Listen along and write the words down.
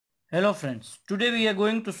Hello friends, today we are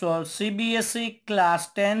going to solve Cbse class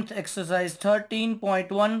 10th exercise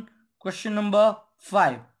 13.1 question number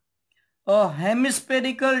 5. A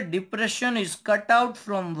hemispherical depression is cut out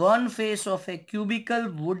from one face of a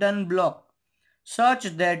cubical wooden block such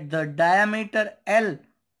that the diameter L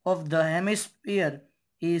of the hemisphere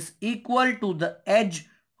is equal to the edge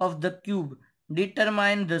of the cube.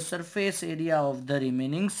 Determine the surface area of the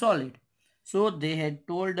remaining solid. So they had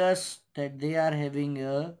told us that they are having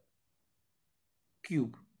a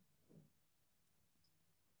cube.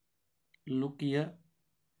 Look here,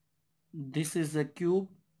 this is a cube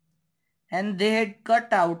and they had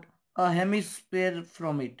cut out a hemisphere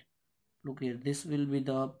from it. Look here, this will be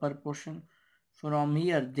the upper portion. From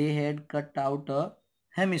here they had cut out a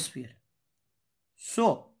hemisphere.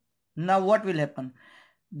 So now what will happen?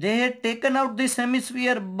 They had taken out this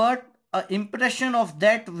hemisphere, but an impression of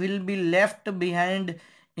that will be left behind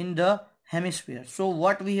in the hemisphere. So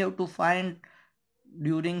what we have to find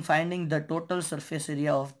during finding the total surface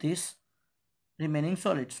area of this remaining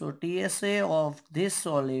solid? So TSA of this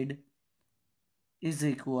solid is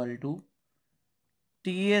equal to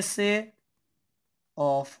TSA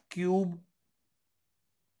of cube,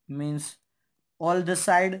 means all the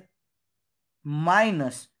side,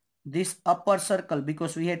 minus this upper circle,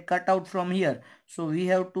 because we had cut out from here, so we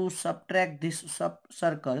have to subtract this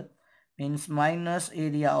circle, means minus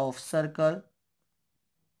area of circle.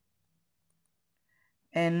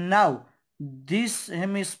 And now this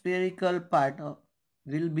hemispherical part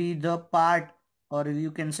will be the part, or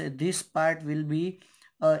you can say this part will be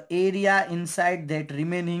area inside that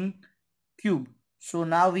remaining cube. So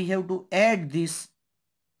now we have to add this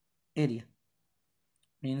area,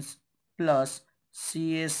 means plus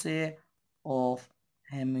CSA of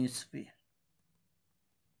hemisphere.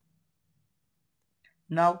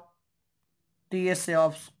 Now TSA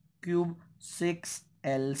of cube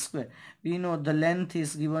 6L square. We know the length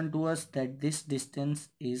is given to us, that this distance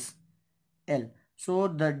is L. So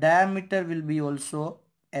the diameter will be also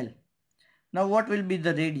L. Now what will be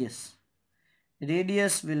the radius?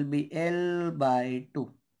 Radius will be L by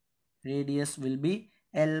 2. Radius will be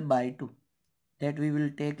L by 2. That we will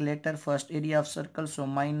take later. First area of circle, so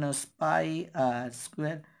minus pi r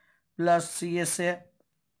square plus CSA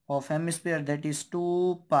of hemisphere, that is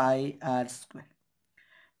 2 pi r square.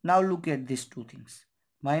 Now look at these two things.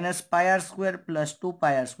 Minus pi r square plus 2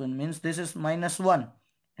 pi r square means this is minus 1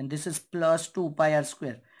 and this is plus 2 pi r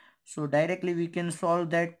square. So directly we can solve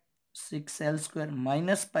that. 6L square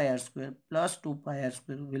minus pi r square plus 2 pi r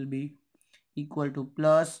square will be equal to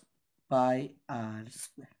plus pi r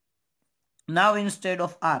square. Now instead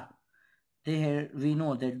of r, we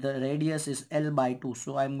know that the radius is L by 2.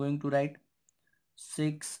 So I am going to write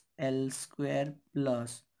 6L square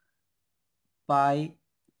plus pi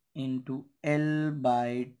into L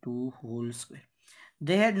by 2 whole square.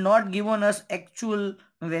 They had not given us actual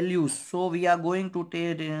values, so we are going to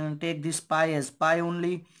take this pi as pi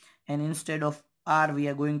only, and instead of r we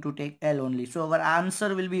are going to take L only. So our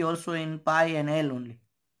answer will be also in pi and L only.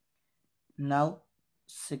 Now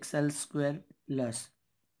 6L square plus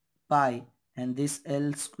pi and this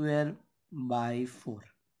L square by 4,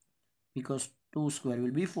 because 2 square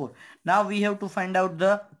will be 4. Now we have to find out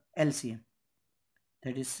the LCM,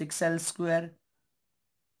 that is 6L square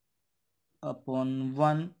upon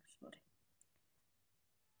 1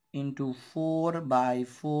 into 4 by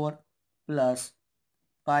 4 plus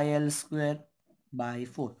pi L square by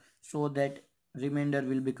 4, so that remainder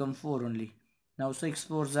will become 4 only. Now 6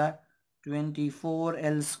 4s are 24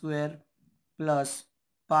 L square plus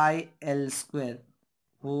pi L square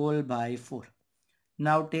whole by 4.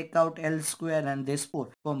 Now take out L square and this 4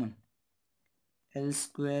 common. L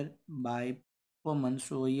square by common,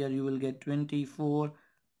 so here you will get 24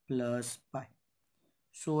 plus pi.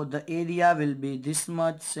 So the area will be this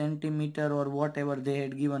much centimeter, or whatever they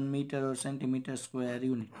had given, meter or centimeter square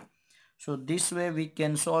unit. So this way we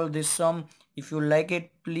can solve this sum. If you like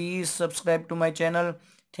it, please subscribe to my channel.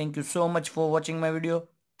 Thank you so much for watching my video.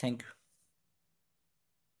 Thank you.